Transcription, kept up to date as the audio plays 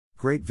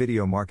Great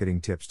video marketing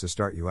tips to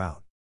start you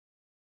out.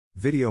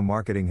 Video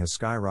marketing has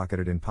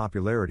skyrocketed in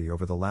popularity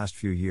over the last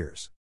few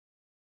years.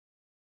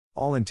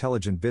 All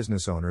intelligent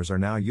business owners are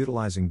now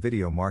utilizing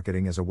video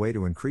marketing as a way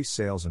to increase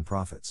sales and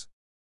profits.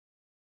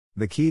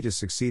 The key to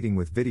succeeding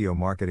with video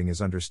marketing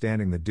is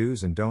understanding the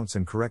do's and don'ts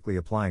and correctly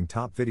applying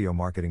top video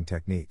marketing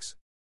techniques.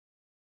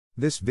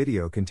 This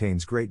video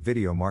contains great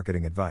video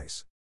marketing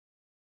advice.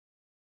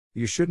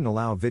 You shouldn't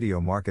allow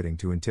video marketing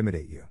to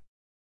intimidate you.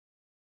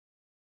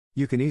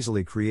 You can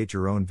easily create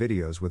your own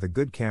videos with a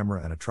good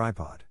camera and a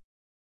tripod.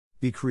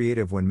 Be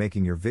creative when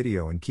making your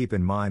video and keep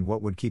in mind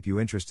what would keep you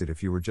interested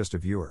if you were just a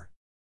viewer.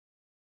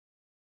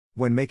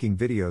 When making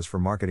videos for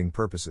marketing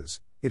purposes,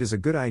 it is a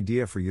good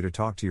idea for you to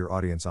talk to your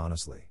audience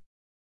honestly.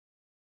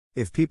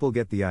 If people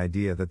get the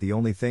idea that the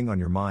only thing on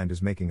your mind is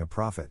making a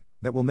profit,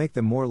 that will make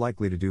them more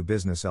likely to do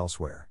business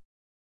elsewhere.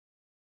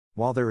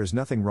 While there is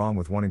nothing wrong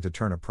with wanting to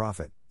turn a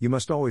profit, you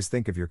must always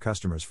think of your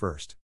customers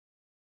first.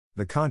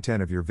 The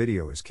content of your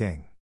video is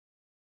king.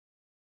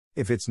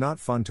 If it's not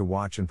fun to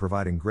watch and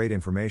providing great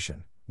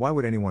information, why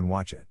would anyone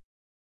watch it?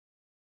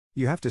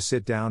 You have to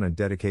sit down and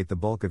dedicate the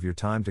bulk of your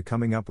time to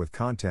coming up with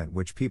content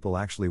which people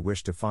actually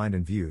wish to find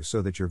and view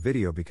so that your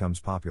video becomes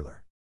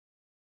popular.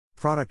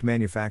 Product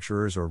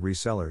manufacturers or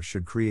resellers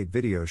should create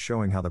videos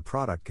showing how the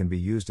product can be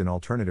used in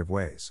alternative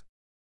ways.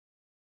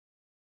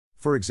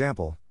 For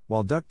example,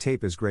 while duct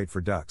tape is great for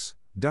ducks,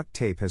 duct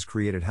tape has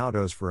created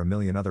how-tos for a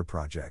million other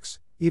projects,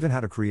 even how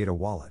to create a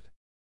wallet.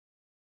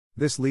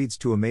 This leads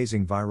to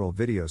amazing viral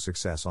video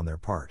success on their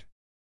part.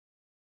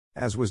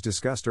 As was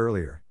discussed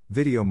earlier,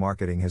 video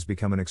marketing has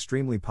become an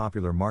extremely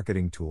popular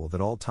marketing tool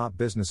that all top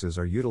businesses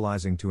are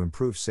utilizing to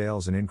improve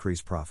sales and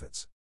increase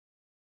profits.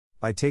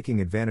 By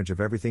taking advantage of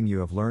everything you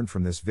have learned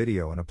from this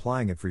video and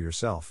applying it for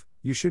yourself,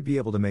 you should be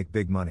able to make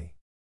big money.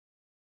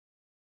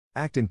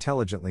 Act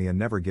intelligently and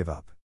never give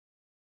up.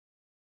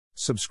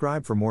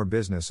 Subscribe for more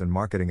business and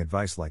marketing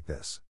advice like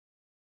this.